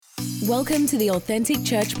Welcome to the Authentic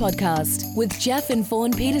Church Podcast with Jeff and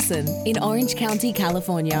Fawn Peterson in Orange County,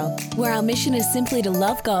 California, where our mission is simply to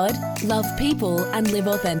love God, love people, and live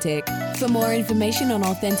authentic. For more information on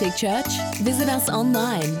Authentic Church, visit us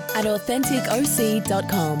online at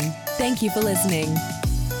AuthenticOC.com. Thank you for listening.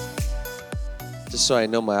 Just so I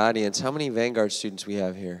know my audience, how many Vanguard students we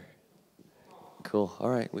have here? Cool. All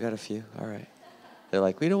right, we got a few. All right. They're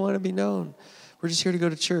like, we don't want to be known. We're just here to go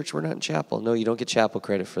to church. We're not in chapel. No, you don't get chapel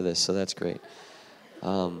credit for this, so that's great.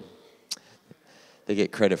 They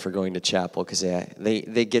get credit for going to chapel because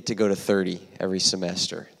they get to go to 30 every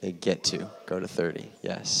semester. They get to go to 30.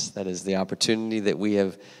 Yes, that is the opportunity that we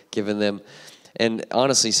have given them. And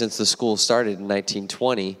honestly, since the school started in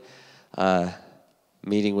 1920,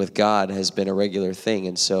 meeting with God has been a regular thing,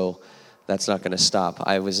 and so that's not going to stop.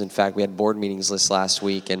 In fact, we had board meetings this last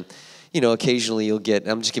week, and occasionally you'll get,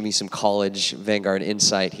 I'm just giving you some college Vanguard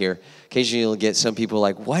insight here. Occasionally you'll get some people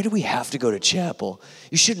like, why do we have to go to chapel?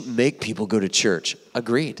 You shouldn't make people go to church.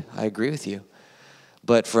 Agreed. I agree with you.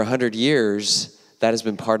 But for 100 years, that has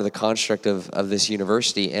been part of the construct of this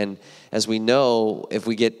university. And as we know, if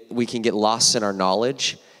we can get lost in our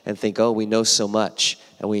knowledge and think, oh, we know so much.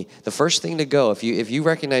 And the first thing to go, if you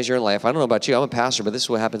recognize your life, I don't know about you, I'm a pastor, but this is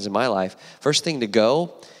what happens in my life. First thing to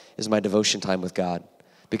go is my devotion time with God.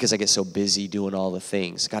 Because I get so busy doing all the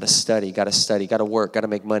things. Got to study, got to work, got to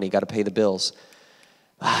make money, got to pay the bills.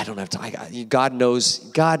 I don't have time. God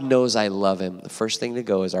knows I love him. The first thing to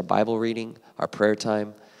go is our Bible reading, our prayer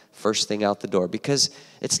time, first thing out the door. Because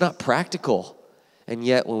it's not practical. And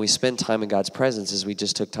yet when we spend time in God's presence, as we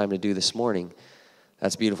just took time to do this morning,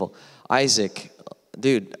 that's beautiful. Isaac,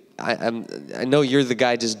 dude, I know you're the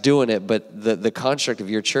guy just doing it, but the construct of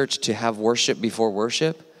your church to have worship before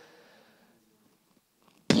worship,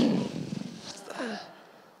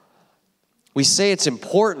 we say it's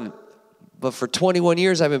important, but for 21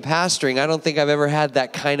 years I've been pastoring, I don't think I've ever had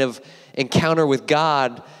that kind of encounter with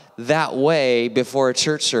God that way before a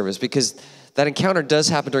church service, because that encounter does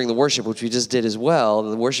happen during the worship, which we just did as well.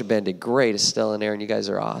 The worship band did great. Estelle and Aaron, you guys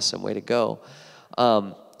are awesome. Way to go.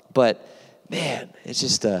 But man, it's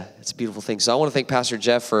just it's a beautiful thing. So I want to thank Pastor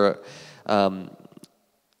Jeff for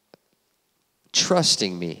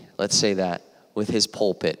trusting me, let's say that, with his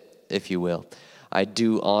pulpit, if you will. I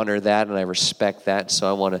do honor that and I respect that, so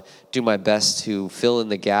I want to do my best to fill in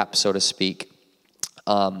the gap, so to speak.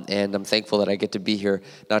 And I'm thankful that I get to be here,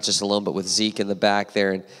 not just alone, but with Zeke in the back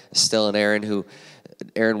there, and Estelle and Aaron,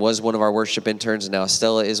 Aaron was one of our worship interns, and now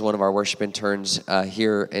Estella is one of our worship interns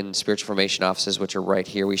here in Spiritual Formation offices, which are right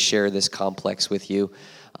here. We share this complex with you.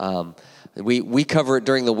 We cover it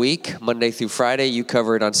during the week, Monday through Friday. You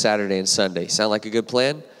cover it on Saturday and Sunday. Sound like a good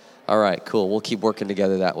plan? All right, cool. We'll keep working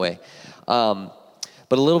together that way.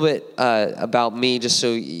 But a little bit about me, just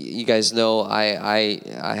so you guys know,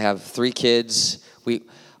 I have 3 kids.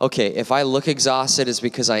 If I look exhausted, it's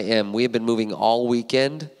because I am. We have been moving all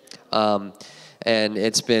weekend, and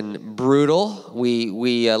it's been brutal.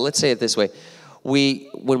 We let's say it this way: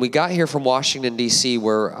 when we got here from Washington D.C.,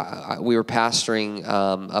 where we were pastoring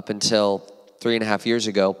up until 3.5 years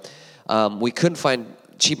ago, we couldn't find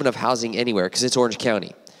cheap enough housing anywhere because it's Orange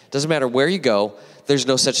County. Doesn't matter where you go. There's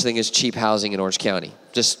no such thing as cheap housing in Orange County.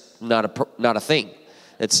 Just not a thing.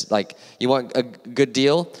 It's like, you want a good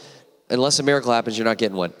deal? Unless a miracle happens, you're not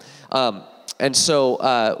getting one. And so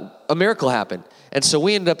a miracle happened. And so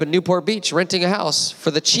we ended up in Newport Beach renting a house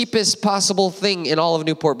for the cheapest possible thing in all of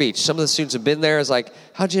Newport Beach. Some of the students have been there. It's like,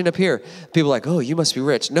 how'd you end up here? People are like, oh, you must be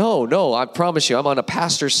rich. No, I promise you, I'm on a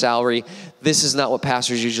pastor's salary. This is not what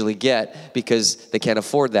pastors usually get because they can't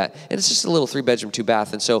afford that. And it's just a little 3-bedroom,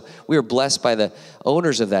 2-bath. And so we were blessed by the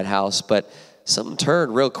owners of that house, but something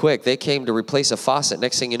turned real quick. They came to replace a faucet.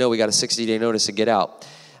 Next thing you know, we got a 60-day notice to get out.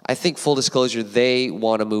 I think, full disclosure, they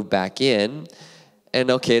want to move back in. And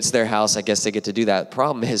okay, it's their house. I guess they get to do that.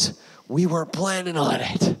 Problem is, we weren't planning on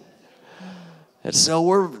it. And so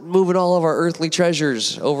we're moving all of our earthly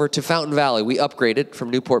treasures over to Fountain Valley. We upgraded from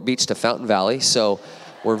Newport Beach to Fountain Valley. So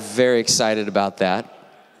we're very excited about that.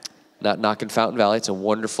 Not knocking Fountain Valley. It's a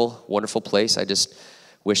wonderful, wonderful place. I just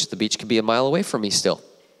wish the beach could be a mile away from me still.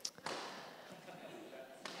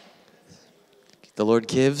 The Lord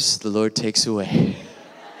gives, the Lord takes away.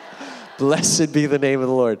 Blessed be the name of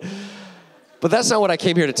the Lord. But that's not what I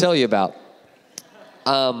came here to tell you about.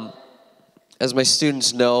 As my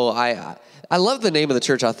students know, I love the name of the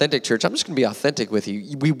church, Authentic Church. I'm just going to be authentic with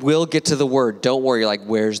you. We will get to the word. Don't worry. You're like,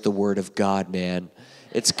 where's the word of God, man?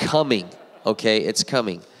 It's coming, okay? It's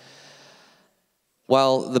coming.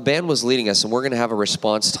 While the band was leading us, and we're going to have a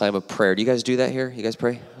response time of prayer. Do you guys do that here? You guys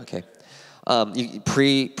pray? Okay.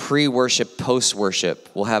 Pre-worship, post-worship.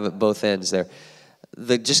 We'll have it both ends there.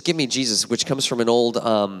 the "Just Give Me Jesus," which comes from an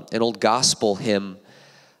old gospel hymn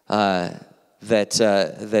that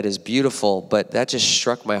is beautiful, but that just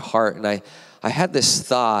struck my heart. And I had this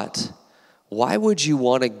thought: why would you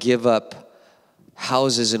want to give up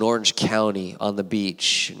houses in Orange County on the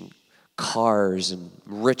beach and cars and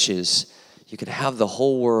riches? You could have the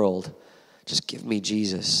whole world. Just give me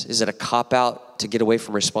Jesus. Is it a cop-out to get away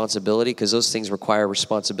from responsibility? Because those things require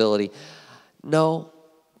responsibility. No.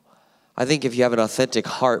 I think if you have an authentic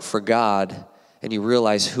heart for God and you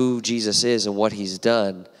realize who Jesus is and what he's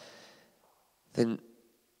done, then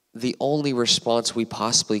the only response we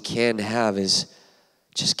possibly can have is,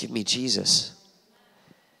 just give me Jesus.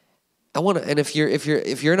 And if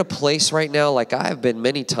you're in a place right now, like I have been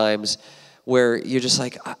many times, where you're just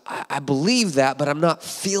like, I believe that, but I'm not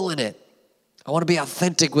feeling it. I want to be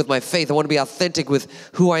authentic with my faith. I want to be authentic with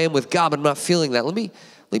who I am with God, but I'm not feeling that. Let me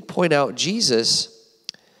point out, Jesus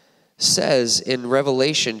says in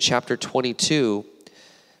Revelation chapter 22,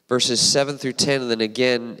 verses 7 through 10, and then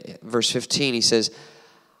again, verse 15, he says,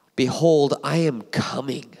 "Behold, I am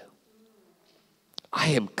coming. I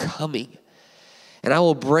am coming, and I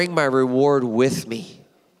will bring my reward with me."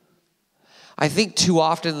 I think too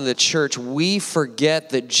often in the church, we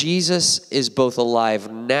forget that Jesus is both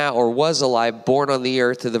alive now, or was alive, born on the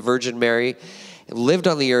earth to the Virgin Mary, lived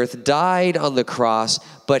on the earth, died on the cross,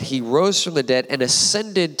 but he rose from the dead and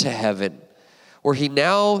ascended to heaven, where he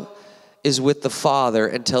now is with the Father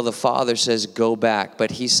until the Father says, go back.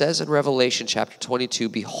 But he says in Revelation chapter 22,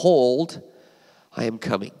 "Behold, I am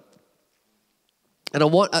coming." And I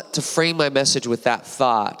want to frame my message with that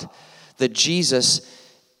thought, that Jesus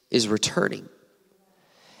is returning.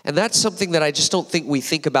 And that's something that I just don't think we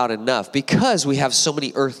think about enough, because we have so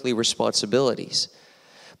many earthly responsibilities.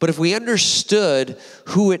 But if we understood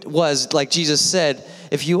who it was, like Jesus said,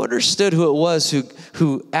 if you understood who it was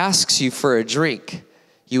who asks you for a drink,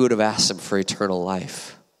 you would have asked him for eternal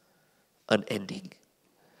life, unending.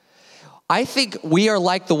 I think we are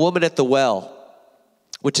like the woman at the well,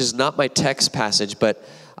 which is not my text passage, but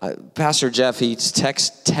Pastor Jeff,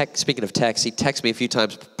 speaking of text, he texts me a few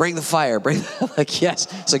times, "Bring the fire, I'm like, yes.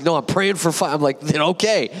 It's like, no, I'm praying for fire. I'm like, then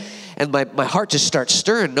okay. And my heart just starts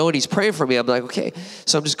stirring, knowing he's praying for me. I'm like, okay.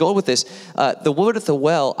 So I'm just going with this. The woman at the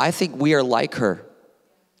well, I think we are like her.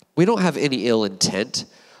 We don't have any ill intent.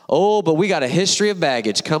 Oh, but we got a history of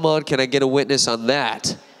baggage. Come on, can I get a witness on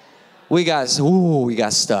that? We got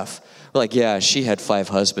stuff. We're like, yeah, she had 5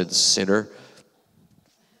 husbands, sinner.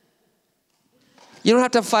 You don't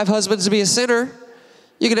have to have 5 husbands to be a sinner.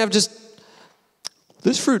 You can have just,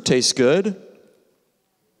 this fruit tastes good.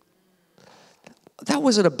 That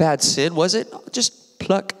wasn't a bad sin, was it? Just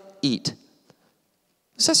pluck, eat.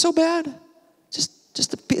 Is that so bad? It's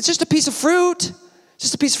just a piece of fruit.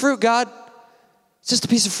 Just a piece of fruit, God. It's just a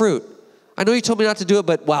piece of fruit. I know you told me not to do it,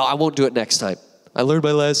 but wow, I won't do it next time. I learned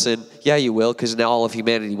my lesson. Yeah, you will, because now all of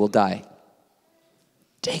humanity will die.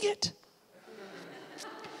 Dang it.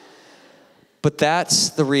 But that's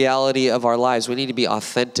the reality of our lives. We need to be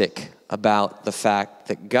authentic about the fact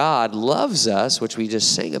that God loves us, which we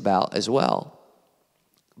just sang about as well.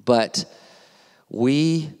 But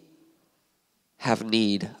we have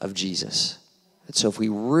need of Jesus. And so if we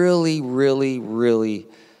really, really, really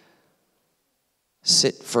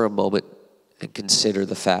sit for a moment and consider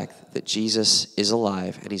the fact that Jesus is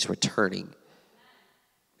alive and he's returning,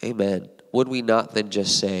 amen, would we not then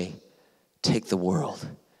just say, take the world?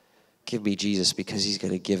 Give me Jesus, because he's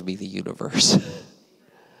going to give me the universe.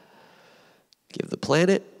 Give the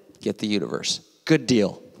planet, get the universe. Good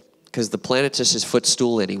deal, because the planet's just his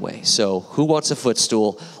footstool anyway. So who wants a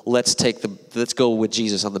footstool? Let's go with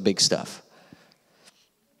Jesus on the big stuff.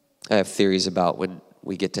 I have theories about when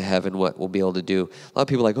we get to heaven, what we'll be able to do. A lot of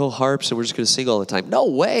people are like, oh, harps, and we're just going to sing all the time. No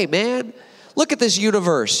way, man. Look at this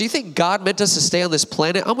universe. Do you think God meant us to stay on this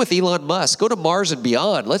planet? I'm with Elon Musk. Go to Mars and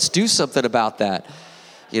beyond. Let's do something about that.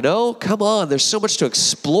 You know, come on. There's so much to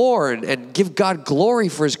explore and give God glory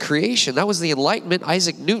for his creation. That was the Enlightenment.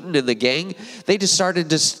 Isaac Newton and the gang, they just started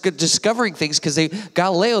discovering things because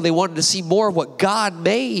Galileo, they wanted to see more of what God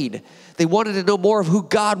made. They wanted to know more of who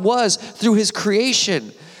God was through his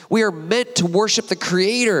creation. We are meant to worship the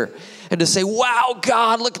Creator and to say, wow,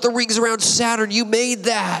 God, look at the rings around Saturn. You made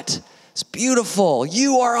that. It's beautiful.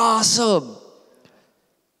 You are awesome.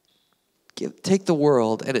 Take the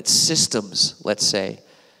world and its systems, let's say.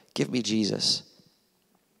 Give me Jesus.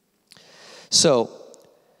 So,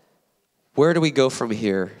 where do we go from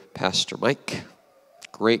here, Pastor Mike?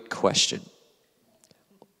 Great question.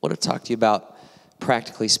 I want to talk to you about,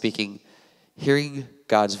 practically speaking, hearing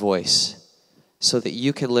God's voice so that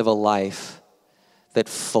you can live a life that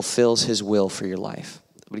fulfills his will for your life.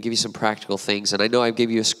 I'm going to give you some practical things. And I know I gave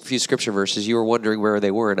you a few scripture verses. You were wondering where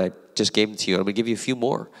they were, and I just gave them to you. I'm going to give you a few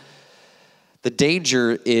more. The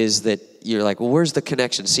danger is that you're like, well, where's the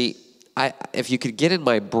connection? See, if you could get in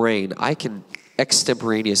my brain, I can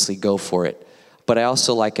extemporaneously go for it. But I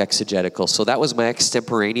also like exegetical. So that was my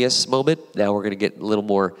extemporaneous moment. Now we're going to get a little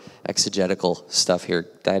more exegetical stuff here.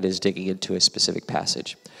 That is digging into a specific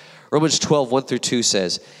passage. Romans 12, 1 through 2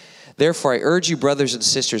 says, therefore I urge you, brothers and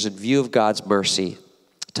sisters, in view of God's mercy,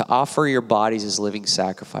 to offer your bodies as living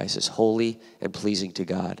sacrifices, holy and pleasing to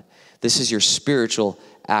God. This is your spiritual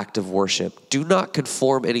act of worship. Do not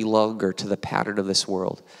conform any longer to the pattern of this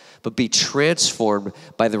world, but be transformed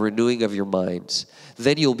by the renewing of your minds.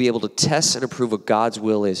 Then you'll be able to test and approve what God's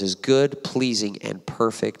will is, his good, pleasing, and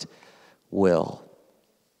perfect will.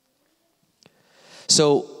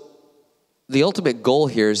 So the ultimate goal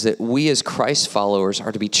here is that we as Christ followers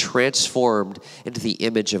are to be transformed into the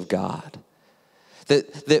image of God.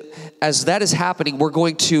 That as that is happening, we're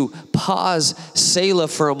going to pause Selah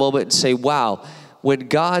for a moment and say, wow, when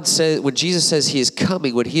Jesus says he is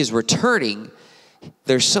coming, when he is returning,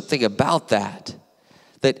 there's something about that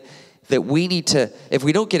we need to, if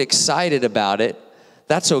we don't get excited about it,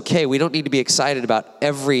 that's okay. We don't need to be excited about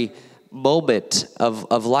every moment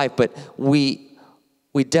of life, but we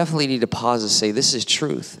definitely need to pause and say, this is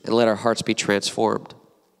truth, and let our hearts be transformed.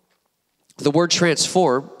 The word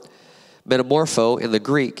transform, metamorpho in the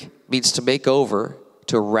Greek, means to make over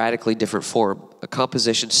to a radically different form, a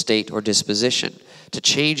composition, state, or disposition, to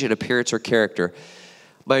change in appearance or character.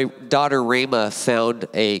 My daughter Rayma found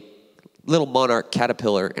a little monarch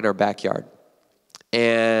caterpillar in our backyard.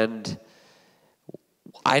 And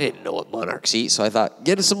I didn't know what monarchs eat, so I thought,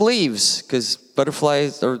 get us some leaves, because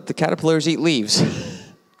butterflies, or the caterpillars eat leaves.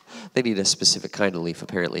 They need a specific kind of leaf,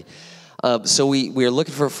 apparently. So we were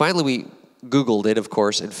looking for, finally we Googled it, of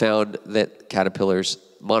course, and found that caterpillars,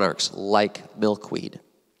 monarchs, like milkweed.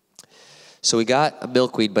 So we got a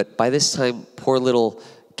milkweed, but by this time, poor little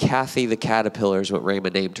Kathy the caterpillar is what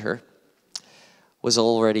Rayma named her, was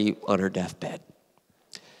already on her deathbed.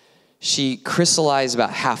 She crystallized about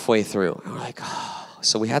halfway through. And we're like, oh.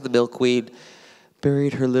 So we had the milkweed,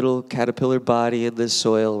 buried her little caterpillar body in the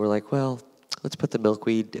soil. We're like, well, let's put the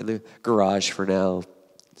milkweed in the garage for now.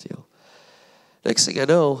 So, next thing I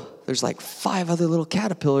know, there's like 5 other little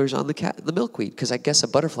caterpillars on the milkweed, because I guess a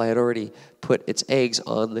butterfly had already put its eggs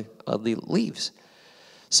on the leaves.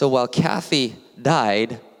 So while Kathy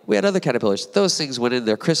died, we had other caterpillars. Those things went in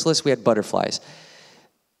their chrysalis. We had butterflies.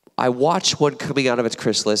 I watched one coming out of its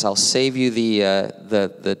chrysalis. I'll save you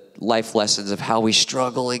the life lessons of how we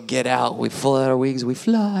struggle and get out. We pull out our wings, we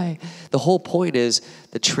fly. The whole point is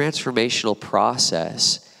the transformational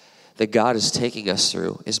process that God is taking us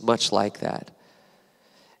through is much like that.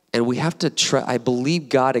 And we have to try. I believe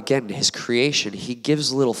God, again, in his creation, he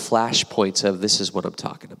gives little flashpoints of this is what I'm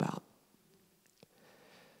talking about.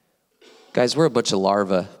 Guys, we're a bunch of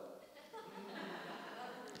larvae.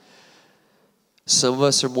 Some of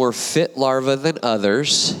us are more fit larvae than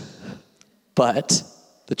others, but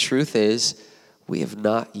the truth is we have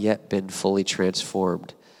not yet been fully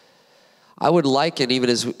transformed. I would liken, even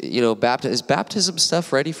as, is baptism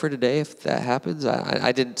stuff ready for today if that happens?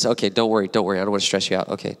 I didn't, okay, don't worry. I don't want to stress you out.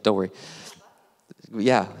 Okay, don't worry.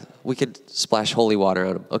 Yeah, we could splash holy water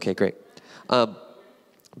on them. Okay, great.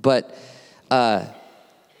 But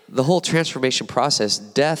the whole transformation process,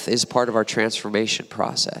 death is part of our transformation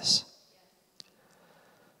process.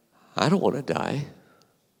 I don't want to die,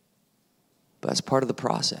 but that's part of the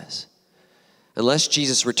process. Unless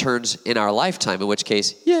Jesus returns in our lifetime, in which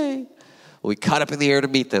case, yay, we caught up in the air to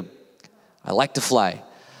meet them. I like to fly.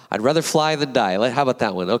 I'd rather fly than die. How about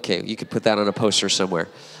that one? Okay, you could put that on a poster somewhere.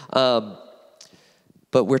 But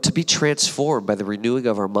we're to be transformed by the renewing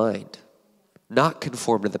of our mind, not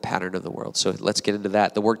conformed to the pattern of the world. So let's get into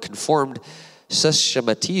that. The word conformed,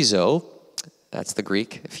 systematizo, that's the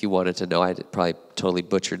Greek, if you wanted to know. I probably totally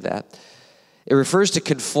butchered that. It refers to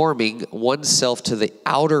conforming oneself to the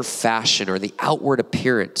outer fashion or the outward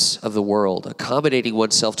appearance of the world, accommodating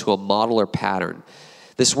oneself to a model or pattern.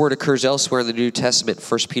 This word occurs elsewhere in the New Testament,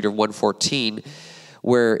 1 Peter 1:14,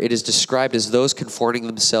 where it is described as those conforming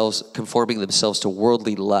themselves to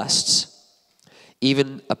worldly lusts.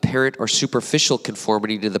 Even apparent or superficial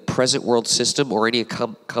conformity to the present world system or any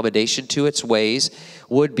accommodation to its ways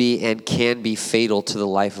would be and can be fatal to the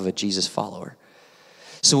life of a Jesus follower.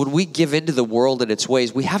 So when we give into the world and its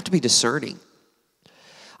ways, we have to be discerning.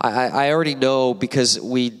 I already know, because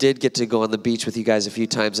we did get to go on the beach with you guys a few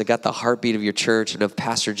times. I got the heartbeat of your church and of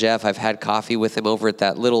Pastor Jeff. I've had coffee with him over at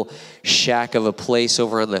that little shack of a place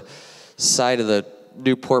over on the side of the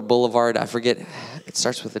Newport Boulevard. I forget. It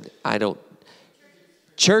starts with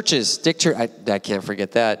Churches, Dick Church, I can't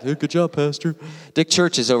forget that. Hey, good job, Pastor. Dick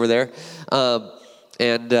Church is over there.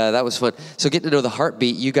 And that was fun. So getting to know the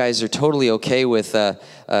heartbeat, you guys are totally okay with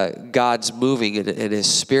God's moving and his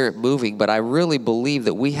Spirit moving. But I really believe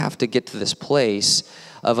that we have to get to this place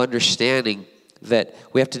of understanding that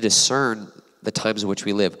we have to discern the times in which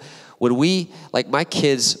we live. When we, like my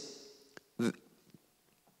kids,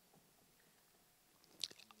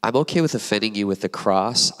 I'm okay with offending you with the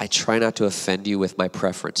cross. I try not to offend you with my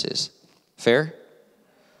preferences. Fair?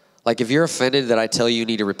 Like if you're offended that I tell you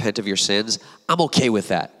need to repent of your sins, I'm okay with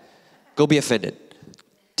that. Go be offended.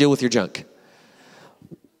 Deal with your junk.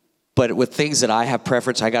 But with things that I have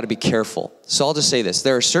preference, I got to be careful. So I'll just say this.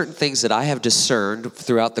 There are certain things that I have discerned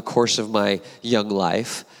throughout the course of my young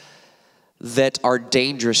life that are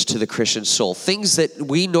dangerous to the Christian soul. Things that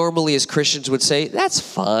we normally as Christians would say, that's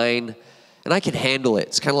fine, and I can handle it.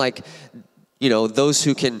 It's kind of like, those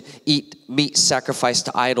who can eat meat sacrificed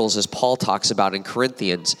to idols, as Paul talks about in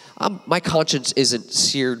Corinthians. My conscience isn't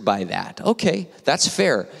seared by that. Okay, that's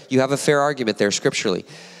fair. You have a fair argument there scripturally.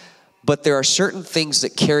 But there are certain things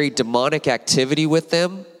that carry demonic activity with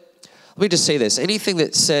them. Let me just say this. Anything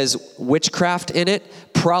that says witchcraft in it,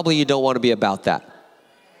 probably you don't want to be about that.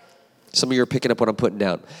 Some of you are picking up what I'm putting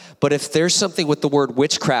down. But if there's something with the word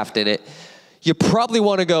witchcraft in it, you probably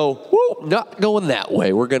want to go, not going that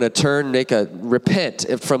way. We're going to repent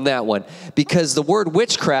from that one. Because the word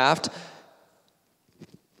witchcraft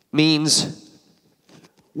means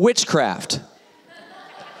witchcraft.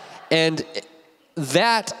 And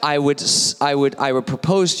that I would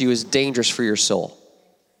propose to you is dangerous for your soul.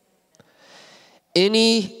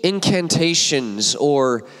 Any incantations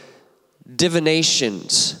or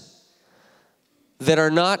divinations that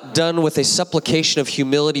are not done with a supplication of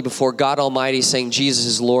humility before God Almighty, saying, Jesus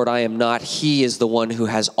is Lord, I am not. He is the one who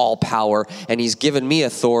has all power, and he's given me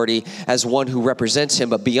authority as one who represents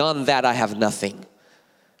him, but beyond that, I have nothing.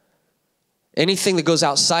 Anything that goes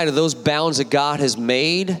outside of those bounds that God has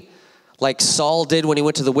made, like Saul did when he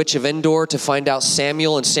went to the witch of Endor to find out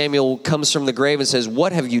Samuel, and Samuel comes from the grave and says,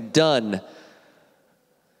 what have you done?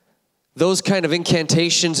 Those kind of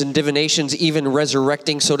incantations and divinations, even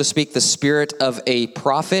resurrecting, so to speak, the spirit of a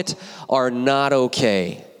prophet, are not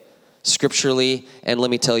okay scripturally, and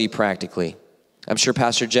let me tell you practically. I'm sure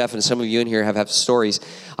Pastor Jeff and some of you in here have stories.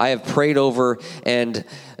 I have prayed over and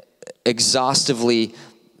exhaustively,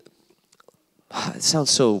 it sounds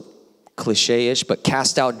so cliche-ish, but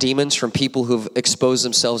cast out demons from people who've exposed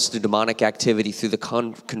themselves to demonic activity through the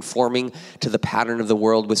conforming to the pattern of the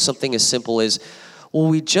world with something as simple as, well,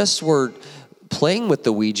 we just were playing with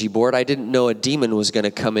the Ouija board. I didn't know a demon was going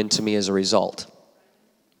to come into me as a result.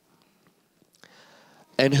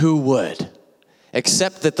 And who would?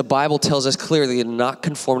 Except that the Bible tells us clearly to not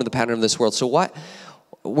conform to the pattern of this world. So what?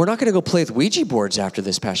 We're not going to go play with Ouija boards after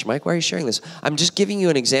this, Pastor Mike. Why are you sharing this? I'm just giving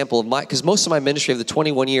you an example of because most of my ministry of the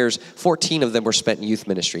 21 years, 14 of them were spent in youth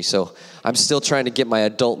ministry. So I'm still trying to get my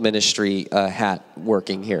adult ministry hat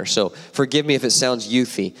working here. So forgive me if it sounds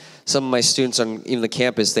youthy. Some of my students on even the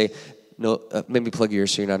campus, maybe plug your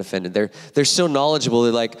ears so you're not offended. They're so knowledgeable.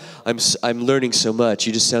 They're like, I'm learning so much.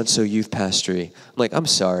 You just sound so youth pastory. I'm like, I'm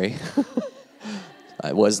sorry.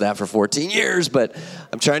 I was that for 14 years, but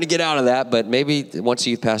I'm trying to get out of that. But maybe once a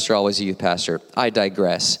youth pastor, always a youth pastor. I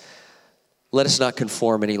digress. Let us not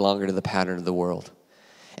conform any longer to the pattern of the world.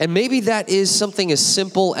 And maybe that is something as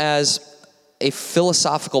simple as a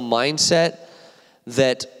philosophical mindset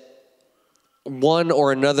that one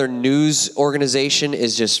or another news organization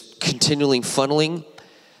is just continually funneling.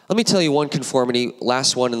 Let me tell you one conformity,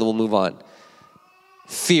 last one, and then we'll move on.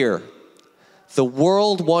 Fear. The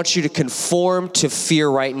world wants you to conform to fear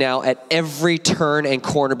right now at every turn and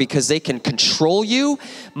corner because they can control you,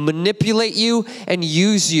 manipulate you, and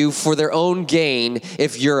use you for their own gain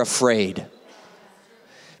if you're afraid.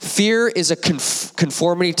 Fear is a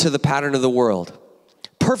conformity to the pattern of the world.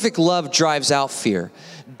 Perfect love drives out fear.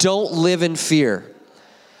 Don't live in fear.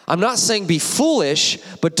 I'm not saying be foolish,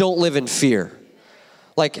 but don't live in fear.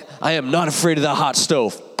 Like, I am not afraid of the hot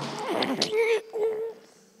stove.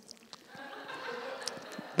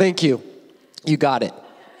 Thank you. You got it.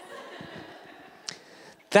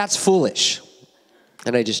 That's foolish.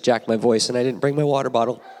 And I just jacked my voice and I didn't bring my water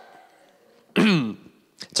bottle.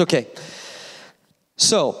 It's okay.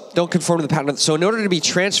 So, don't conform to the pattern. So in order to be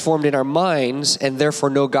transformed in our minds and therefore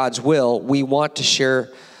know God's will, we want to share,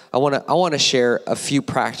 I want to share a few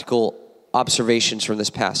practical observations from this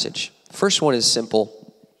passage. First one is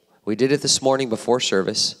simple. We did it this morning before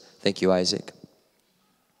service. Thank you, Isaac.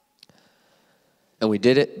 And we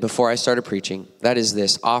did it before I started preaching. That is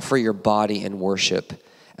this: offer your body in worship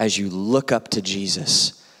as you look up to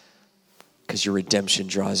Jesus. because your redemption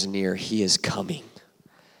draws near. He is coming.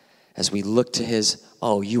 As we look to his,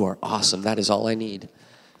 oh, you are awesome. That is all I need.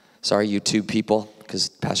 Sorry, YouTube people, because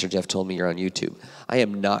Pastor Jeff told me you're on YouTube. I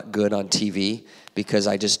am not good on TV because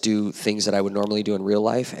I just do things that I would normally do in real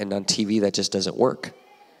life, and on TV that just doesn't work.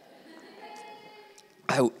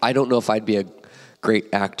 I don't know if I'd be a great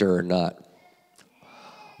actor or not.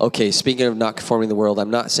 Okay, speaking of not conforming to the world,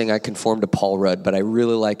 I'm not saying I conform to Paul Rudd, but I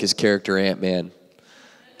really like his character Ant-Man.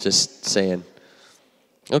 Just saying.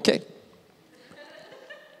 Okay.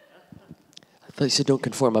 I thought you said don't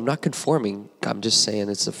conform. I'm not conforming. I'm just saying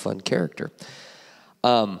it's a fun character.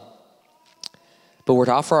 But we're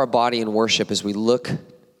to offer our body in worship as we look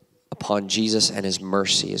upon Jesus and his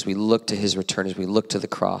mercy, as we look to his return, as we look to the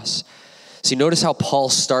cross. See, notice how Paul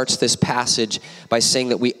starts this passage by saying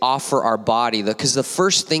that we offer our body. Because the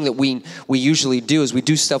first thing that we usually do is we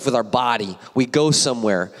do stuff with our body. We go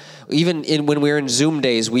somewhere. Even when we were in Zoom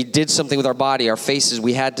days, we did something with our body, our faces.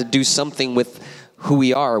 We had to do something with who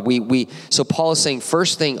we are. So Paul is saying,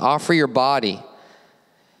 first thing, offer your body.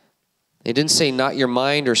 It didn't say not your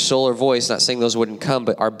mind or soul or voice, not saying those wouldn't come,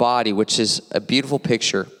 but our body, which is a beautiful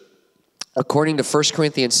picture. According to 1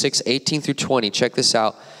 Corinthians 6, 18 through 20, check this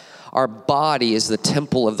out. Our body is the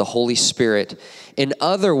temple of the Holy Spirit. In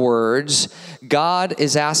other words, God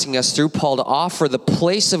is asking us through Paul to offer the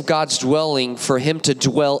place of God's dwelling for him to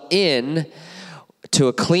dwell in to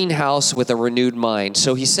a clean house with a renewed mind.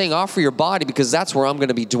 So he's saying offer your body because that's where I'm going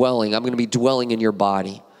to be dwelling. I'm going to be dwelling in your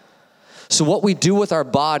body. So what we do with our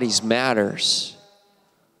bodies matters.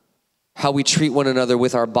 How we treat one another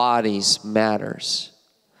with our bodies matters.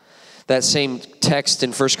 That same text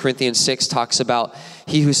in 1 Corinthians 6 talks about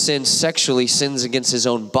he who sins sexually sins against his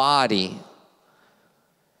own body.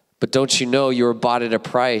 But don't you know you were bought at a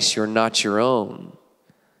price? You're not your own.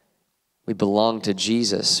 We belong to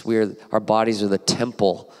Jesus. Our bodies are the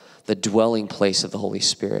temple, the dwelling place of the Holy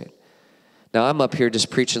Spirit. Now I'm up here just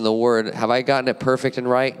preaching the word. Have I gotten it perfect and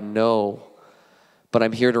right? No. But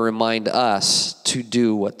I'm here to remind us to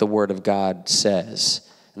do what the word of God says.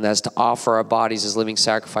 And that's to offer our bodies as living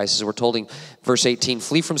sacrifices. We're told in verse 18,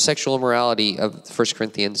 flee from sexual immorality of 1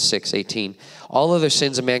 Corinthians 6, 18. All other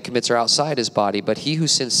sins a man commits are outside his body, but he who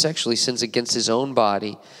sins sexually sins against his own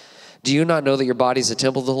body. Do you not know that your body is a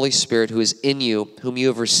temple of the Holy Spirit who is in you, whom you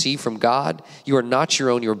have received from God? You are not your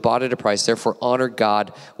own, you are bought at a price. Therefore, honor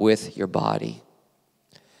God with your body.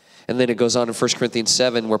 And then it goes on in 1 Corinthians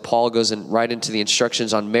 7, where Paul goes right into the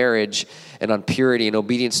instructions on marriage and on purity and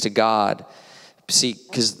obedience to God. See,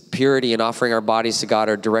 because purity and offering our bodies to God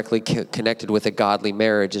are directly connected with a godly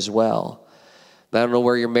marriage as well. I don't know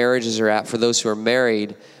where your marriages are at for those who are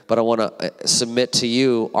married, but I want to submit to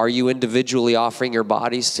you, are you individually offering your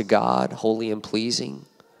bodies to God, holy and pleasing,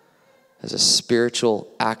 as a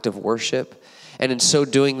spiritual act of worship? And in so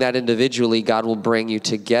doing that individually, God will bring you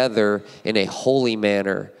together in a holy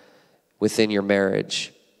manner within your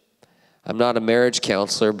marriage. I'm not a marriage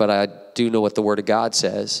counselor, but I do know what the Word of God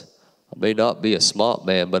says. I may not be a smart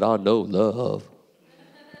man, but I know love.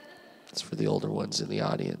 That's for the older ones in the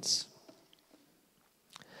audience.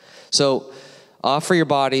 So offer your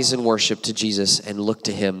bodies in worship to Jesus and look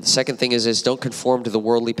to him. The second thing is don't conform to the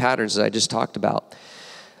worldly patterns that I just talked about.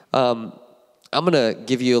 I'm going to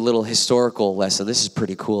give you a little historical lesson. This is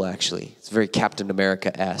pretty cool, actually. It's very Captain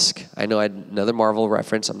America-esque. I know I had another Marvel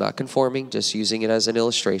reference. I'm not conforming, just using it as an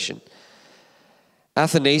illustration.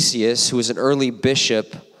 Athanasius, who was an early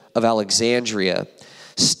bishop of Alexandria,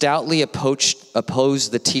 stoutly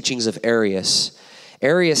opposed the teachings of Arius.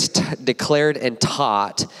 Arius declared and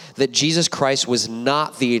taught that Jesus Christ was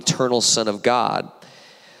not the eternal Son of God,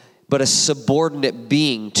 but a subordinate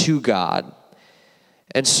being to God.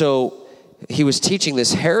 And so he was teaching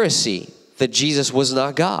this heresy that Jesus was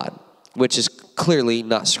not God, which is clearly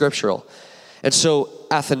not scriptural. And so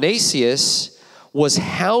Athanasius was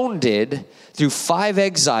hounded through 5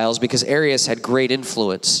 exiles because Arius had great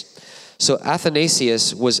influence. So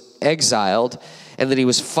Athanasius was exiled, and then he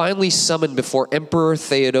was finally summoned before Emperor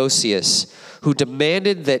Theodosius, who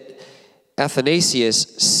demanded that Athanasius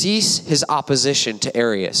cease his opposition to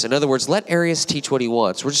Arius. In other words, let Arius teach what he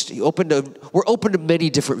wants. We're open to many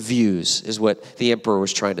different views, is what the emperor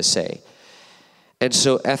was trying to say. And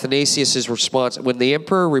so Athanasius' response, when the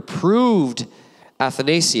emperor reproved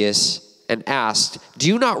Athanasius and asked, "Do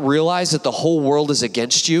you not realize that the whole world is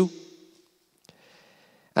against you?"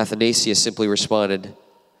 Athanasius simply responded,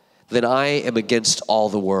 "Then I am against all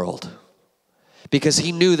the world." Because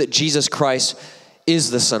he knew that Jesus Christ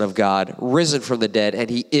is the Son of God, risen from the dead, and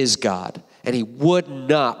he is God. And he would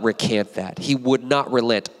not recant that. He would not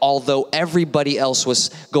relent. Although everybody else was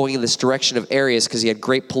going in this direction of Arius because he had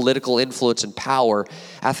great political influence and power,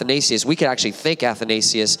 Athanasius, we could actually thank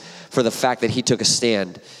Athanasius for the fact that he took a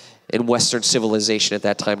stand in Western civilization at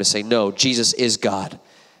that time to say, no, Jesus is God.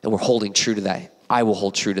 And we're holding true to that. I will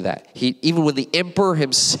hold true to that. Even when the emperor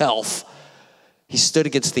himself, he stood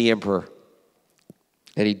against the emperor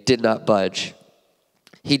and he did not budge.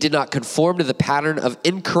 He did not conform to the pattern of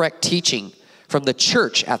incorrect teaching from the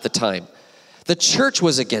church at the time. The church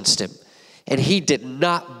was against him, and he did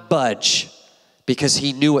not budge because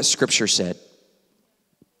he knew what Scripture said.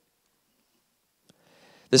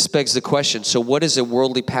 This begs the question, so what is a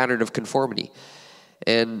worldly pattern of conformity?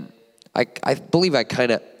 And I believe I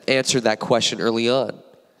kind of answered that question early on,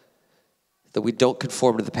 that we don't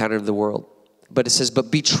conform to the pattern of the world. But it says,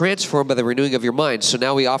 but be transformed by the renewing of your mind. So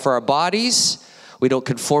now we offer our bodies. We don't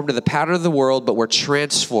conform to the pattern of the world, but we're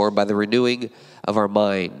transformed by the renewing of our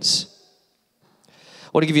minds. I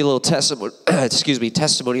want to give you a little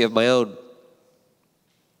testimony of my own.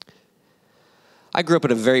 I grew up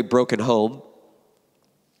in a very broken home.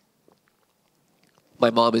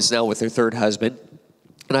 My mom is now with her third husband,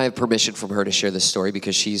 and I have permission from her to share this story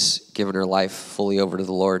because she's given her life fully over to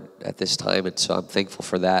the Lord at this time, and so I'm thankful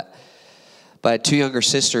for that. But I had two younger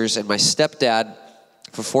sisters, and my stepdad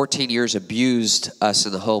for 14 years abused us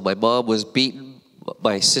in the home. My mom was beaten.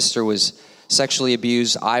 My sister was sexually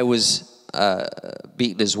abused. I was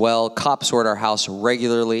beaten as well. Cops were at our house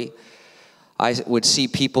regularly. I would see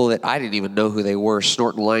people that I didn't even know who they were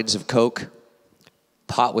snorting lines of coke.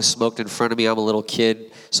 Pot was smoked in front of me. I'm a little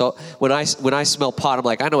kid. So when I smell pot, I'm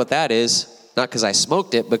like, I know what that is. Not because I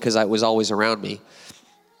smoked it, because it was always around me.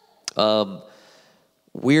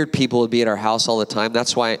 Weird people would be at our house all the time.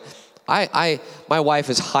 That's why my wife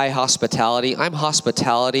is high hospitality. I'm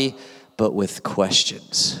hospitality, but with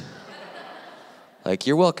questions. Like,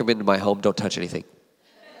 you're welcome into my home. Don't touch anything.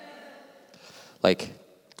 Like,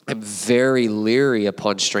 I'm very leery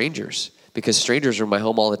upon strangers because strangers are in my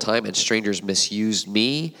home all the time and strangers misused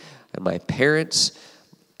me and my parents.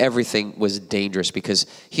 Everything was dangerous because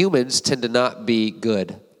humans tend to not be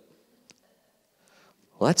good.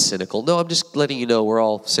 Well, that's cynical. No, I'm just letting you know we're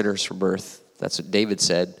all sinners from birth. That's what David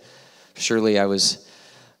said. Surely I was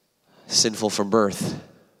sinful from birth.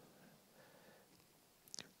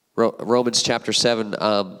 Romans chapter 7,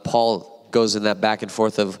 Paul goes in that back and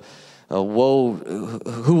forth of, woe,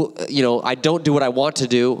 I don't do what I want to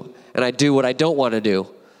do, and I do what I don't want to do.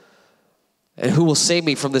 And who will save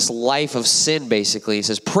me from this life of sin, basically? He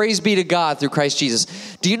says, praise be to God through Christ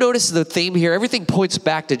Jesus. Do you notice the theme here? Everything points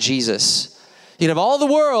back to Jesus. You can have all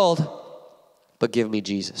the world, but give me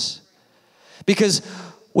Jesus. Because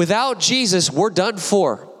without Jesus, we're done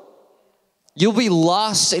for. You'll be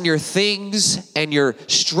lost in your things and your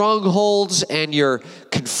strongholds and your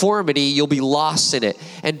conformity. You'll be lost in it.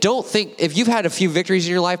 And don't think, if you've had a few victories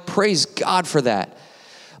in your life, praise God for that.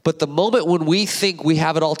 But the moment when we think we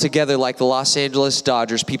have it all together, like the Los Angeles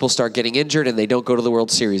Dodgers, people start getting injured and they don't go to the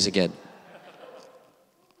World Series again.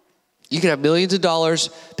 You can have millions of dollars,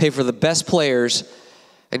 pay for the best players,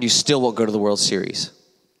 and you still won't go to the World Series.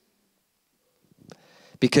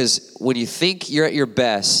 Because when you think you're at your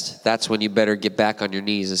best, that's when you better get back on your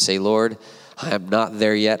knees and say, Lord, I am not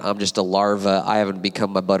there yet. I'm just a larva. I haven't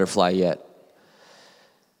become a butterfly yet.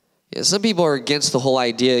 Yeah, some people are against the whole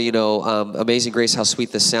idea, Amazing Grace, how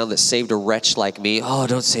sweet the sound that saved a wretch like me. Oh,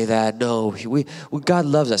 don't say that. No, God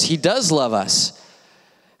loves us. He does love us.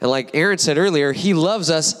 And like Aaron said earlier, he loves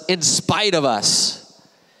us in spite of us.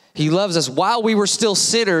 He loves us. While we were still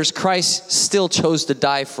sinners, Christ still chose to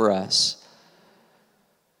die for us.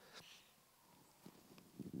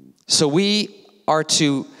 So we are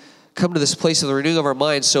to come to this place of the renewing of our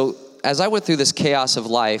minds. So as I went through this chaos of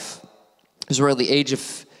life, it was around the age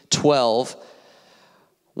of 12,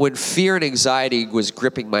 when fear and anxiety was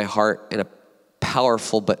gripping my heart in a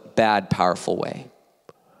powerful but bad powerful way.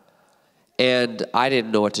 And I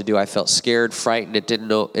didn't know what to do. I felt scared, frightened. It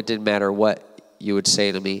didn't matter what you would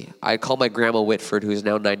say to me. I called my grandma Whitford, who is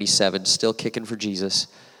now 97, still kicking for Jesus.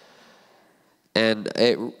 And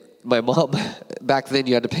my mom, back then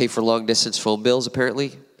you had to pay for long distance phone bills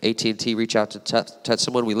apparently. AT&T reach out to touch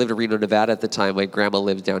someone. We lived in Reno, Nevada at the time. My grandma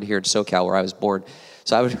lived down here in SoCal where I was born.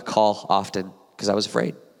 So I would call often because I was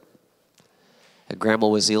afraid. And grandma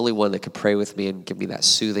was the only one that could pray with me and give me that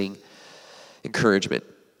soothing encouragement.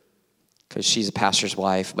 Because she's a pastor's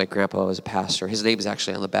wife. My grandpa was a pastor. His name is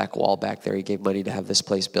actually on the back wall back there. He gave money to have this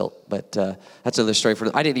place built. But that's another story.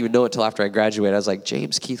 I didn't even know it until after I graduated. I was like,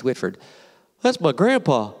 James Keith Whitford. That's my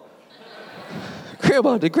grandpa.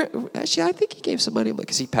 Grandma, actually, I think he gave some money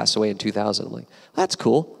because he passed away in 2000. I'm like, that's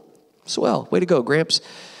cool. swell, way to go, Gramps.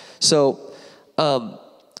 So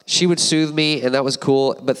she would soothe me, and that was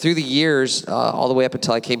cool. But through the years, all the way up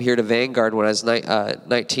until I came here to Vanguard when I was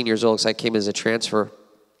 19 years old, because I came as a transfer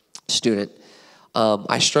student,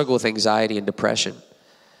 I struggled with anxiety and depression.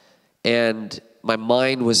 And my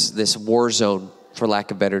mind was this war zone, for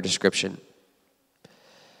lack of better description.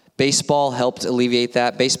 Baseball helped alleviate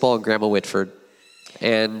that, baseball and Grandma Whitford.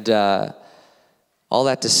 And all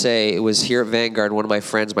that to say, it was here at Vanguard, one of my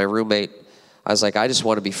friends, my roommate, I was like, I just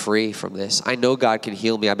want to be free from this. I know God can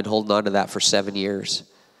heal me. I've been holding on to that for 7 years.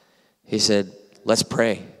 He said, let's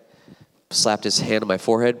pray. Slapped his hand on my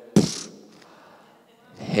forehead.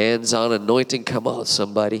 Hands-on anointing. Come on,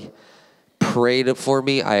 somebody. Prayed for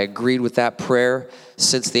me. I agreed with that prayer.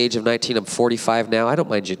 Since the age of 19, I'm 45 now. I don't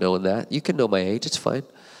mind you knowing that. You can know my age. It's fine.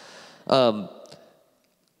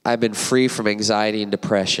 I've been free from anxiety and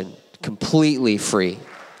depression. Completely free.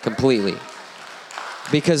 Completely.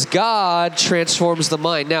 Because God transforms the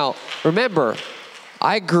mind. Now, remember,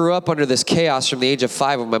 I grew up under this chaos from the age of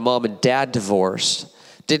 5 when my mom and dad divorced.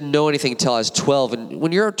 Didn't know anything until I was 12. And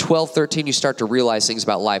when you're 12, 13, you start to realize things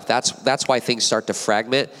about life. That's why things start to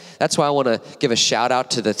fragment. That's why I want to give a shout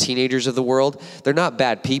out to the teenagers of the world. They're not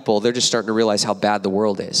bad people. They're just starting to realize how bad the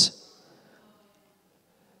world is.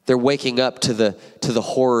 They're waking up to the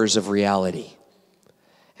horrors of reality,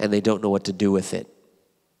 and they don't know what to do with it.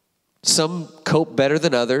 Some cope better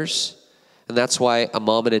than others, and that's why a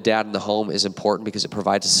mom and a dad in the home is important, because it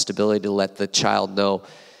provides a stability to let the child know,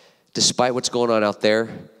 despite what's going on out there,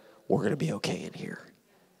 we're going to be okay in here,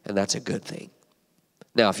 and that's a good thing.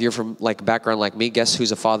 Now, if you're from like a background like me, guess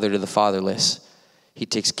who's a father to the fatherless? He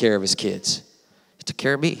takes care of his kids. He took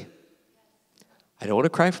care of me. I don't want to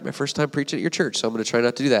cry for my first time preaching at your church, so I'm going to try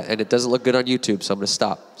not to do that, and it doesn't look good on YouTube, so I'm going to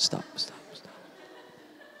stop.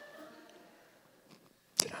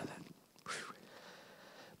 Get out of that.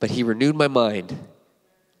 But he renewed my mind.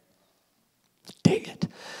 Dang it.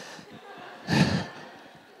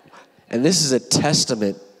 And this is a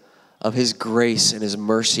testament of his grace and his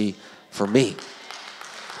mercy for me.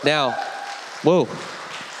 Now, whoa.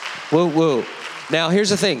 Now, here's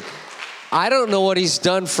the thing. I don't know what he's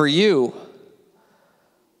done for you,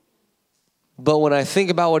 but when I think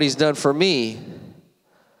about what he's done for me,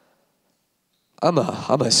 I'm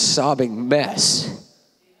a sobbing mess.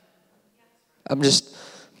 I'm trying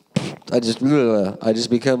to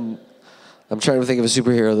think of a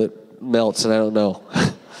superhero that melts, and I don't know.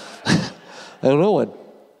 I don't know one.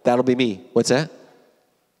 That'll be me. What's that?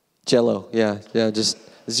 Jello. Yeah. Did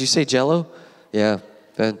you say Jello? Yeah.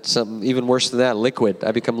 And something even worse than that, liquid.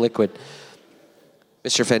 I become liquid.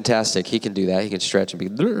 Mr. Fantastic. He can do that. He can stretch and be.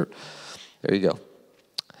 There you go.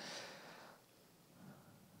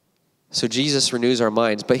 So Jesus renews our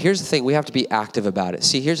minds. But here's the thing. We have to be active about it.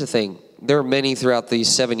 See, here's the thing. There are many throughout these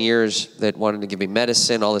 7 years that wanted to give me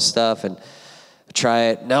medicine, all this stuff, and I try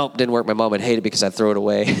it. Nope, didn't work. My mom would hate it because I'd throw it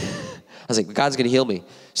away. I was like, God's going to heal me.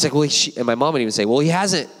 She's like, well, and my mom would even say, well, he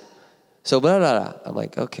hasn't. So, blah, blah, blah. I'm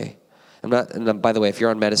like, okay. By the way, if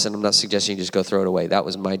you're on medicine, I'm not suggesting you just go throw it away. That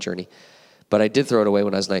was my journey. But I did throw it away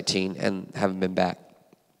when I was 19 and haven't been back.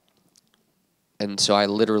 And so I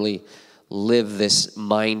literally live this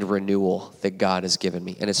mind renewal that God has given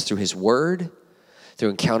me. And it's through his word, through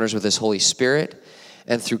encounters with his Holy Spirit,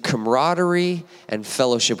 and through camaraderie and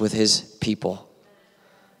fellowship with his people.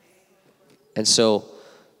 And so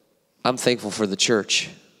I'm thankful for the church.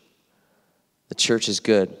 The church is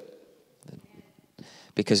good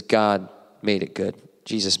because God made it good.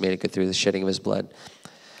 Jesus made it good through the shedding of his blood.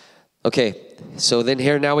 Okay, so then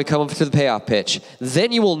now we come up to the payoff pitch.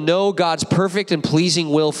 Then you will know God's perfect and pleasing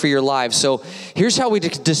will for your lives. So here's how we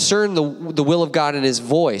discern the will of God in his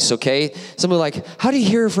voice, okay? Somebody like, how do you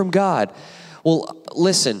hear from God? Well,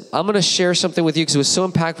 listen, I'm going to share something with you because it was so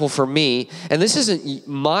impactful for me. And this isn't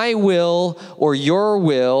my will or your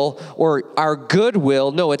will or our good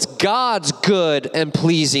will. No, it's God's good and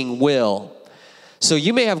pleasing will. So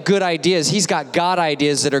you may have good ideas. He's got God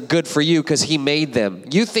ideas that are good for you because he made them.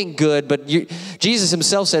 You think good, but Jesus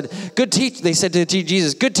himself said, good teacher. They said to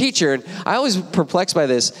Jesus, good teacher. And I always perplexed by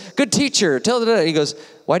this. Good teacher. He goes,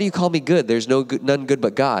 why do you call me good? There's none good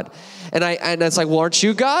but God. And it's like, well, aren't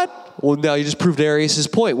you God? Well, now you just proved Arius'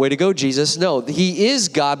 point. Way to go, Jesus. No, he is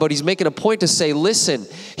God, but he's making a point to say, listen,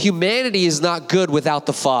 humanity is not good without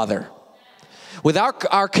the Father. Without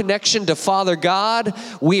our connection to Father God,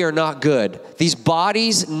 we are not good. These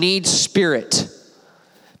bodies need spirit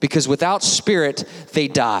because without spirit, they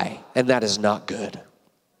die, and that is not good.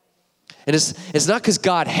 And it's not because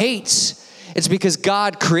God hates. It's because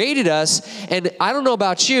God created us. And I don't know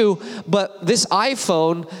about you, but this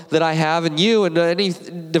iPhone that I have and you and any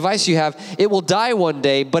device you have, it will die one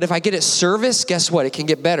day. But if I get it serviced, guess what? It can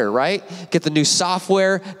get better, right? Get the new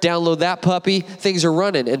software, download that puppy. Things are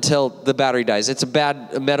running until the battery dies. It's a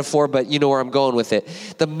bad metaphor, but you know where I'm going with it.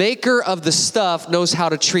 The maker of the stuff knows how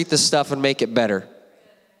to treat the stuff and make it better.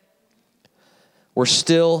 We're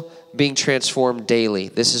still being transformed daily.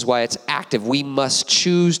 This is why it's active. We must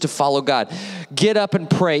choose to follow God. Get up and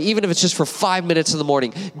pray, even if it's just for 5 minutes in the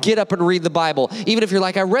morning. Get up and read the Bible. Even if you're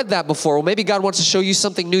like, I read that before. Well, maybe God wants to show you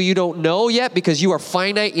something new you don't know yet because you are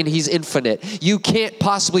finite and He's infinite. You can't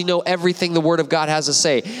possibly know everything the Word of God has to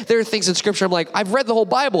say. There are things in Scripture I'm like, I've read the whole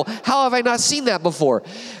Bible. How have I not seen that before?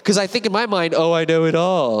 Because I think in my mind, oh, I know it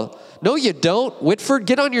all. No, you don't. Whitford,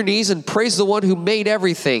 get on your knees and praise the one who made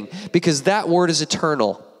everything because that Word is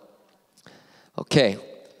eternal. Okay.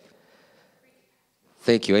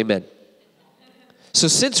 Thank you. Amen. So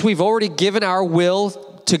since we've already given our will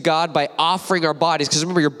to God by offering our bodies, because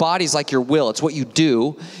remember, your body's like your will. It's what you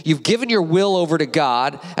do. You've given your will over to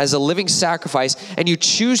God as a living sacrifice, and you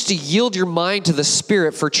choose to yield your mind to the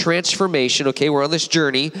Spirit for transformation. Okay, we're on this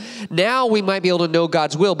journey. Now we might be able to know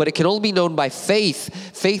God's will, but it can only be known by faith.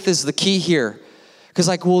 Faith is the key here. Because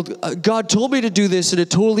like, well, God told me to do this, and it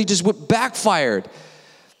totally just backfired.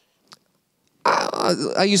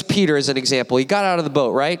 I use Peter as an example. He got out of the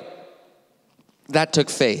boat, right? That took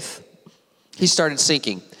faith. He started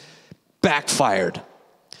sinking. Backfired.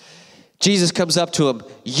 Jesus comes up to him.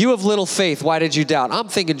 You have little faith. Why did you doubt? I'm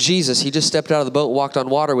thinking Jesus. He just stepped out of the boat, walked on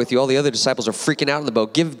water with you. All the other disciples are freaking out in the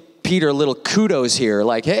boat. Give Peter a little kudos here.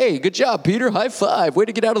 Like, hey, good job, Peter. High five. Way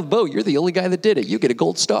to get out of the boat. You're the only guy that did it. You get a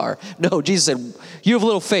gold star. No, Jesus said, you have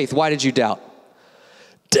little faith. Why did you doubt?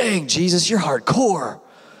 Dang, Jesus, you're hardcore.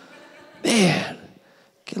 Man,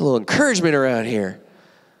 get a little encouragement around here.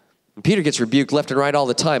 And Peter gets rebuked left and right all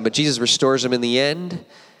the time, but Jesus restores him in the end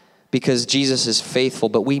because Jesus is faithful.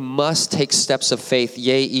 But we must take steps of faith,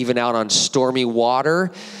 yea, even out on stormy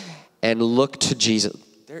water, and look to Jesus.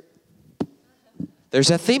 There's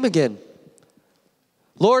that theme again.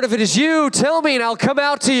 Lord, if it is you, tell me and I'll come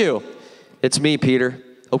out to you. It's me, Peter.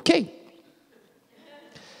 Okay.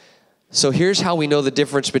 So here's how we know the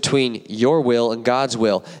difference between your will and God's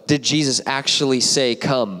will. Did Jesus actually say,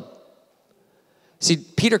 come? See,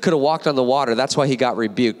 Peter could have walked on the water. That's why he got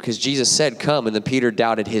rebuked, because Jesus said, come, and then Peter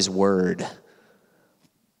doubted his word.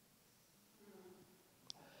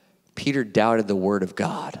 Peter doubted the word of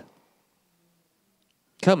God.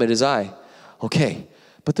 Come, it is I. Okay,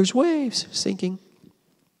 but there's waves sinking.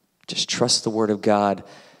 Just trust the word of God.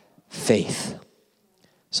 Faith.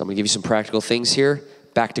 So I'm going to give you some practical things here.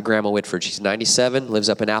 Back to Grandma Whitford. She's 97, lives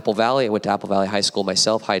up in Apple Valley. I went to Apple Valley High School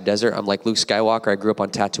myself, high desert. I'm like Luke Skywalker. I grew up on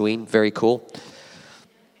Tatooine. Very cool.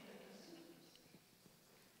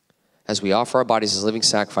 As we offer our bodies as living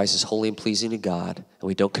sacrifices, holy and pleasing to God, and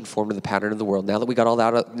we don't conform to the pattern of the world. Now that we got all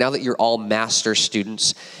that, now that you're all master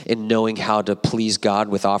students in knowing how to please God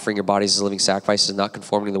with offering your bodies as living sacrifices and not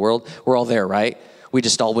conforming to the world, we're all there, right? We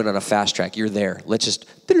just all went on a fast track. You're there. Let's just,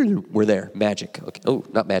 we're there. Magic. Okay. Oh,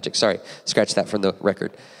 not magic. Sorry. Scratch that from the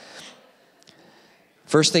record.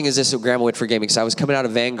 First thing is this at Grandma Whitford Gaming. So I was coming out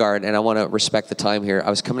of Vanguard, and I want to respect the time here. I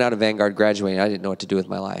was coming out of Vanguard graduating. I didn't know what to do with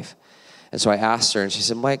my life. And so I asked her, and she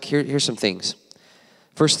said, Mike, here's some things.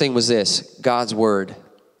 First thing was this, God's word.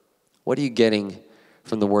 What are you getting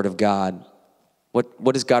from the word of God?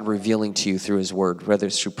 What is God revealing to you through his word? Whether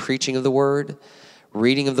it's through preaching of the word,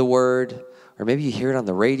 reading of the word, or maybe you hear it on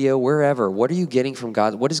the radio, wherever. What are you getting from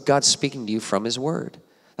God? What is God speaking to you from his word?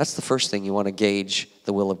 That's the first thing you want to gauge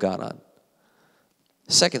the will of God on.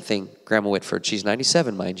 Second thing, Grandma Whitford, she's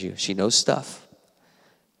 97, mind you. She knows stuff.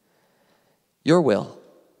 Your will.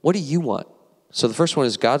 What do you want? So the first one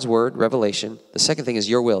is God's word, revelation. The second thing is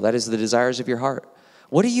your will. That is the desires of your heart.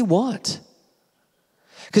 What do you want?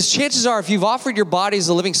 Because chances are, if you've offered your body as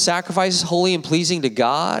a living sacrifice, holy and pleasing to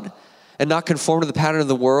God, and not conform to the pattern of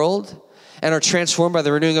the world, and are transformed by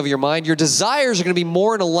the renewing of your mind, your desires are going to be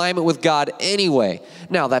more in alignment with God anyway.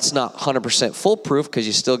 Now, that's not 100% foolproof because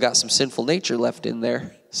you still got some sinful nature left in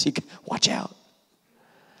there. So you can watch out.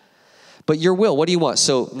 But your will, what do you want?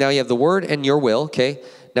 So now you have the word and your will, okay?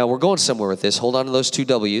 Now we're going somewhere with this. Hold on to those two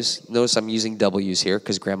W's. Notice I'm using W's here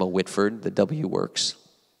because Grandma Whitford, the W works.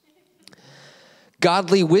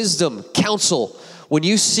 Godly wisdom, counsel. When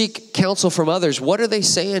you seek counsel from others, what are they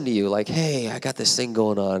saying to you? Like, hey, I got this thing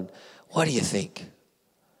going on. What do you think?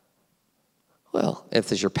 Well, if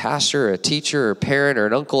there's your pastor or a teacher or a parent or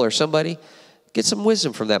an uncle or somebody, get some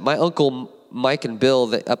wisdom from that. My uncle Mike and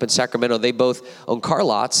Bill up in Sacramento, they both own car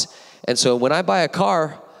lots. And so when I buy a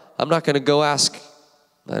car, I'm not going to go ask,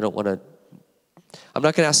 I don't want to I'm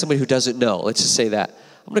not going to ask somebody who doesn't know. Let's just say that.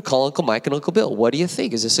 I'm going to call Uncle Mike and Uncle Bill. What do you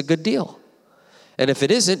think? Is this a good deal? And if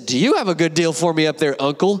it isn't, do you have a good deal for me up there,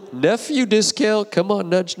 Uncle? Nephew discount? Come on,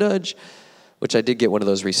 nudge, nudge. Which I did get one of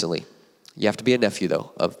those recently. You have to be a nephew,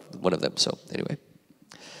 though, of one of them. So anyway.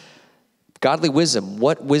 Godly wisdom.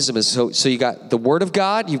 What wisdom is? So you got the word of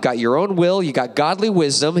God. You've got your own will. You got godly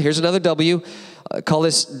wisdom. Here's another W. Call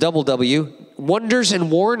this double W. Wonders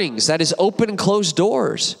and warnings. That is open and closed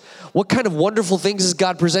doors. What kind of wonderful things is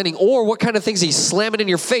God presenting? Or what kind of things he's slamming in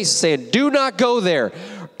your face saying, do not go there.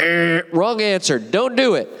 Wrong answer. Don't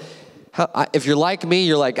do it. If you're like me,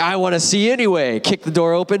 you're like, I want to see anyway. Kick the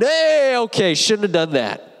door open. Hey, okay, shouldn't have done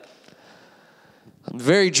that. I'm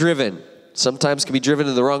very driven. Sometimes can be driven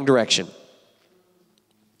in the wrong direction.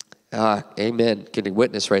 Amen. Getting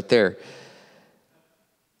witness right there.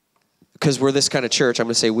 Because we're this kind of church, I'm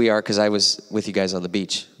going to say we are because I was with you guys on the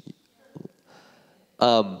beach.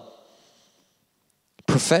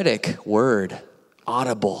 Prophetic word,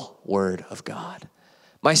 audible word of God.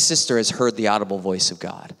 My sister has heard the audible voice of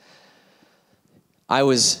God. I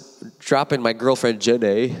was dropping my girlfriend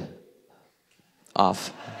Jenny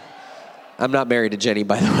off. I'm not married to Jenny,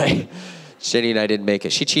 by the way. Jenny and I didn't make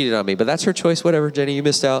it. She cheated on me, but that's her choice. Whatever, Jenny, you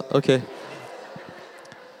missed out. Okay.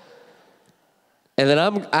 And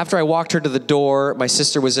then after I walked her to the door, my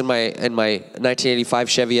sister was in my 1985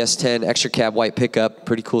 Chevy S10 extra cab white pickup,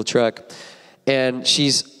 pretty cool truck. And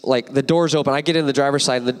she's like, the door's open. I get in the driver's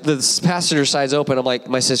side, and the passenger side's open. I'm like,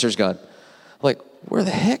 my sister's gone. I'm like, where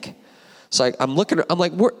the heck? So I'm looking. I'm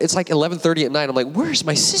like, it's like 11:30 at night. I'm like, where's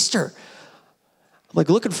my sister? I'm like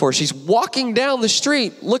looking for her. She's walking down the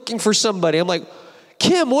street looking for somebody. I'm like,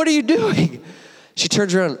 Kim, what are you doing? She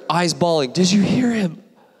turns around, eyes bawling. Did you hear him?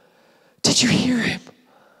 Did you hear him?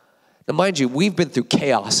 Now, mind you, we've been through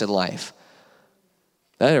chaos in life.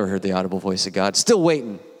 I never heard the audible voice of God. Still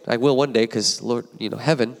waiting. I will one day because, Lord,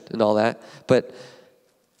 heaven and all that. But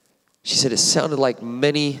she said it sounded like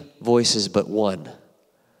many voices but one.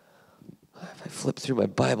 If I flip through my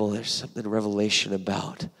Bible, there's something revelation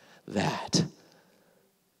about that.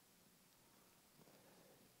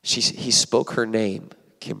 He spoke her name,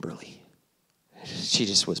 Kimberly. She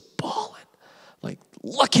just was bawling. Like,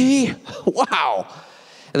 lucky, wow.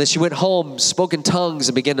 And then she went home, spoke in tongues,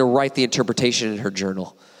 and began to write the interpretation in her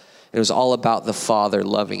journal. It was all about the Father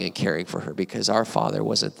loving and caring for her because our father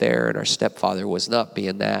wasn't there and our stepfather was not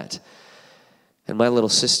being that. And my little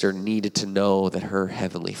sister needed to know that her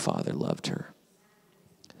heavenly Father loved her.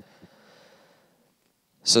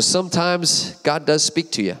 So sometimes God does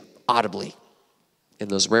speak to you audibly in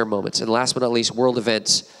those rare moments. And last but not least, world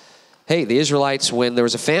events. Hey, the Israelites, when there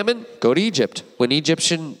was a famine, go to Egypt. When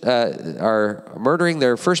Egyptians are murdering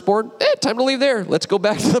their firstborn, time to leave there. Let's go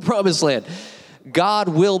back to the promised land. God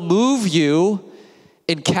will move you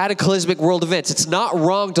in cataclysmic world events. It's not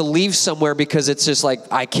wrong to leave somewhere because it's just like,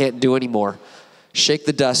 I can't do anymore. Shake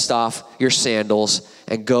the dust off your sandals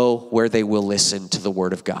and go where they will listen to the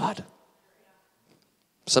word of God.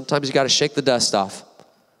 Sometimes you got to shake the dust off.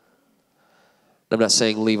 I'm not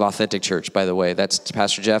saying leave Authentic Church, by the way. That's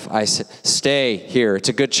Pastor Jeff. I say, stay here. It's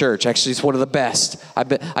a good church. Actually, it's one of the best.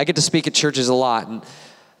 I get to speak at churches a lot, and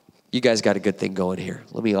you guys got a good thing going here.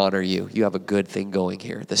 Let me honor you. You have a good thing going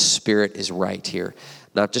here. The Spirit is right here.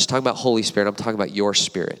 Not just talking about Holy Spirit. I'm talking about your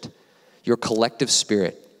spirit, your collective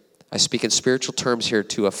spirit. I speak in spiritual terms here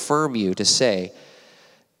to affirm you, to say,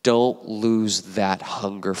 don't lose that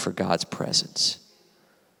hunger for God's presence.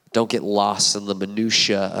 Don't get lost in the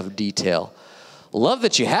minutia of detail. Love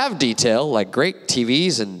that you have detail, like great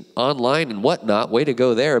TVs and online and whatnot. Way to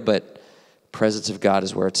go there, but presence of God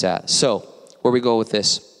is where it's at. So, where we go with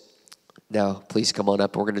this? Now, please come on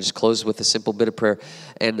up. We're going to just close with a simple bit of prayer.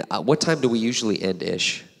 And what time do we usually end,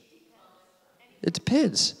 Ish? It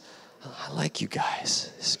depends. I like you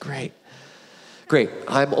guys. This is great. Great.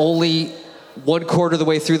 I'm only 1/4 of the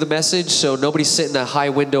way through the message, so nobody sit in a high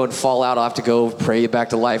window and fall out. I'll have to go pray you back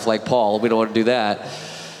to life like Paul. We don't want to do that.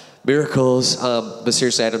 Miracles. But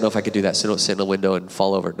seriously, I don't know if I could do that, so don't sit in a window and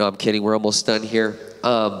fall over. No, I'm kidding. We're almost done here.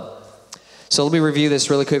 So let me review this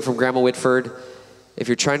really quick from Grandma Whitford. If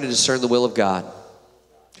you're trying to discern the will of God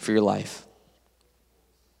for your life,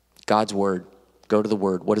 God's word, go to the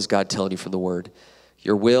word. What is God telling you from the word?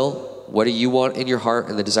 Your will, what do you want in your heart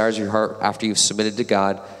and the desires of your heart after you've submitted to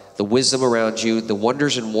God? The wisdom around you, the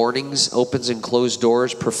wonders and warnings, opens and closed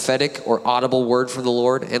doors, prophetic or audible word from the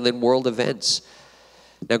Lord, and then world events.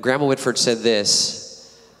 Now, Grandma Whitford said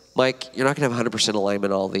this, Mike, you're not going to have 100%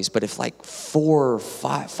 alignment in all of these, but if like 4 or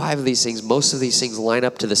 5 of these things, most of these things line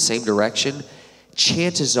up to the same direction,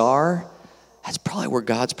 chances are that's probably where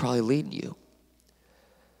God's probably leading you.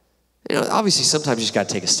 Obviously sometimes you just got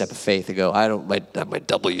to take a step of faith and go, my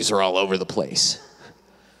W's are all over the place.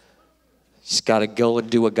 You just got to go and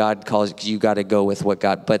do what God calls you. You got to go with what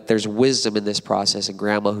God, but there's wisdom in this process. And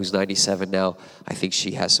Grandma, who's 97 now, I think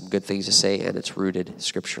she has some good things to say, and it's rooted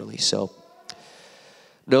scripturally. So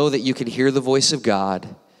know that you can hear the voice of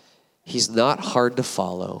God. He's not hard to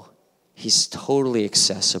follow. He's totally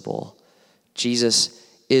accessible. Jesus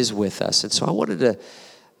is with us. And so I wanted to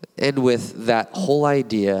end with that whole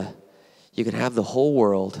idea. You can have the whole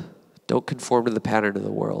world. Don't conform to the pattern of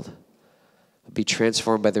the world. Be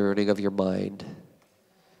transformed by the renewing of your mind.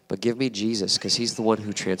 But give me Jesus, because he's the one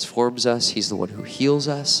who transforms us. He's the one who heals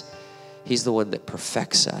us. He's the one that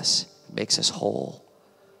perfects us, makes us whole.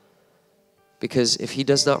 Because if he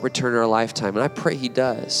does not return in our lifetime, and I pray he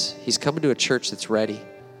does, he's coming to a church that's ready.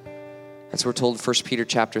 That's what we're told in 1 Peter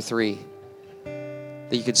chapter 3.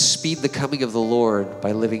 That you can speed the coming of the Lord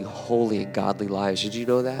by living holy and godly lives. Did you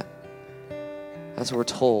know that? That's what we're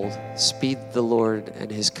told. Speed the Lord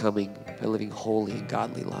and his coming by living holy and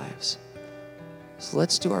godly lives. So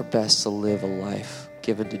let's do our best to live a life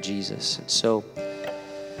given to Jesus. And so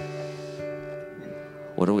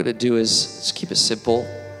what I'm going to do is just keep it simple.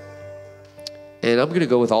 And I'm going to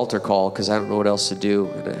go with altar call because I don't know what else to do,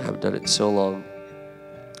 and I haven't done it in so long.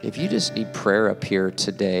 If you just need prayer up here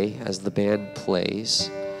today as the band plays,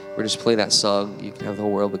 we're just play that song, You Can Have the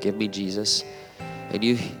Whole World, But Give Me Jesus. And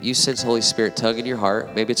you sense Holy Spirit tug in your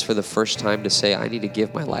heart. Maybe it's for the first time to say, I need to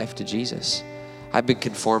give my life to Jesus. I've been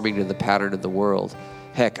conforming to the pattern of the world.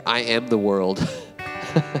 Heck, I am the world.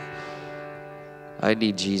 I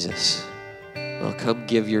need Jesus. Well, come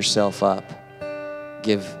give yourself up.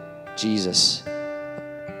 Give Jesus,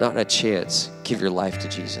 not a chance, give your life to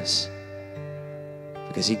Jesus.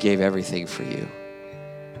 Because he gave everything for you.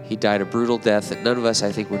 He died a brutal death that none of us,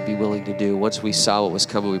 I think, would be willing to do. Once we saw what was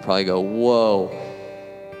coming, we'd probably go, whoa.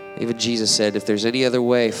 Even Jesus said, if there's any other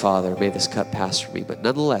way, Father, may this cup pass from me. But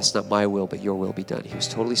nonetheless, not my will, but your will be done. He was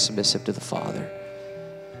totally submissive to the Father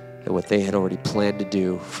and what they had already planned to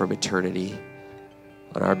do from eternity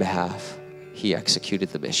on our behalf. He executed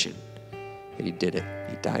the mission, and he did it.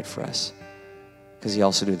 He died for us because he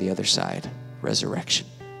also knew the other side, resurrection,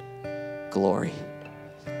 glory.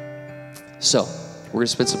 So we're going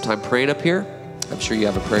to spend some time praying up here. I'm sure you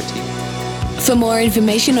have a prayer team. For more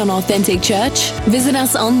information on Authentic Church, visit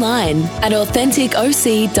us online at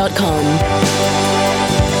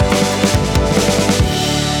AuthenticOC.com.